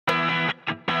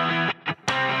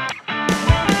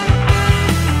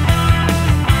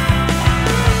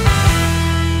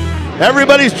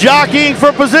Everybody's jockeying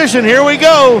for position. Here we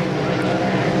go.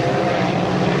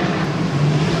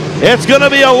 It's going to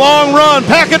be a long run.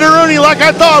 Packadaruni, like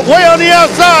I thought, way on the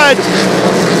outside.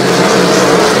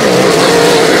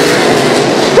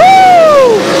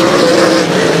 Woo!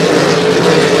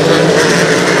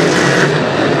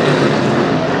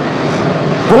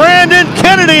 Brandon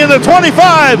Kennedy in the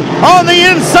 25 on the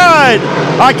inside.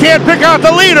 I can't pick out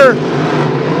the leader.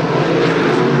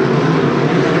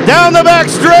 Down the back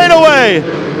straightaway.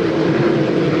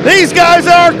 These guys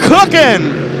are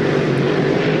cooking.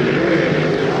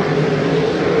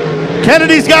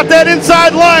 Kennedy's got that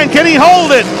inside line. Can he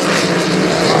hold it?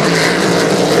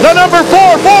 The number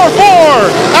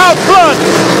 444 out front.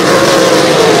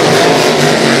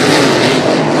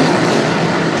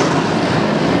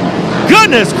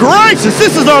 Goodness gracious,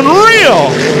 this is unreal.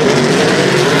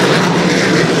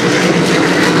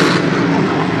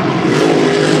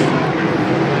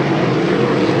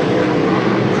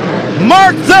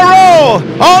 Marc Théorêt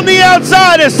on the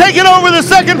outside has taken over the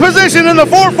second position in the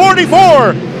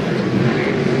 444.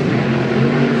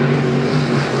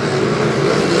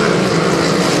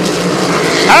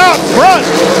 Out front.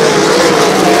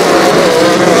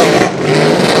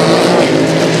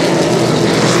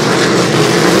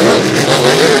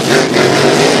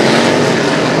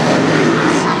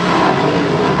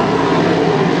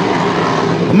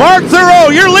 Marc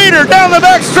Théorêt, your leader, down the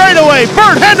back straightaway.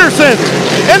 Bert Henderson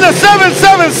in the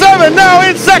 777, now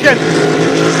in second.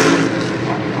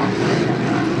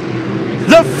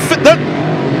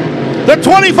 The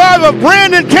 25 of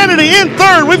Brandon Kennedy in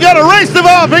third. We've got a race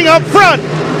developing up front.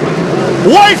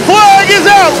 White flag is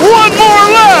out. One more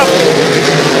left.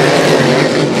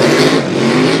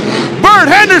 Bert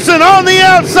Henderson on the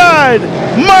outside.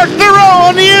 Marc Théorêt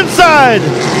on the inside.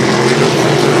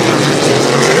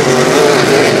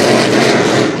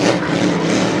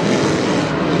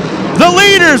 The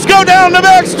leaders go down the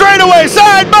back straightaway,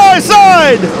 side by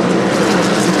side.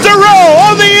 Théorêt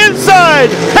on the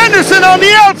inside, Henderson on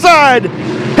the outside.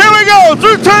 Here we go,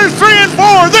 through turns 3 and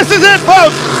 4. This is it,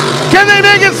 folks. Can they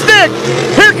make it stick?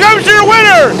 Here comes your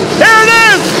winner. Here it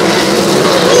is.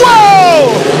 Whoa!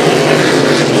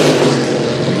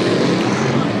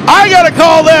 I gotta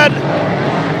call that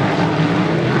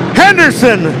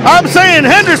Henderson. I'm saying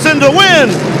Henderson to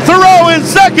win. Théorêt in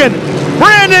second.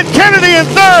 Brandon Kennedy in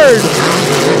third.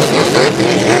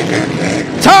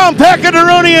 Tom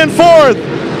Packadaruni in fourth.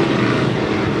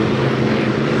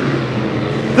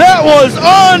 That was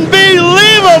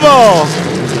unbelievable.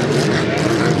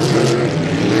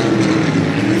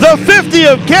 The 50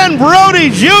 of Ken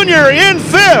Brody Jr. in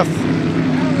fifth.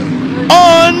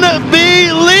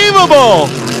 Unbelievable.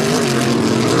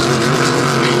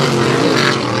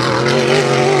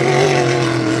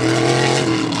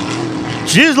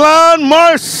 Gislain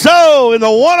Marceau in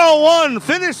the 101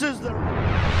 finishes the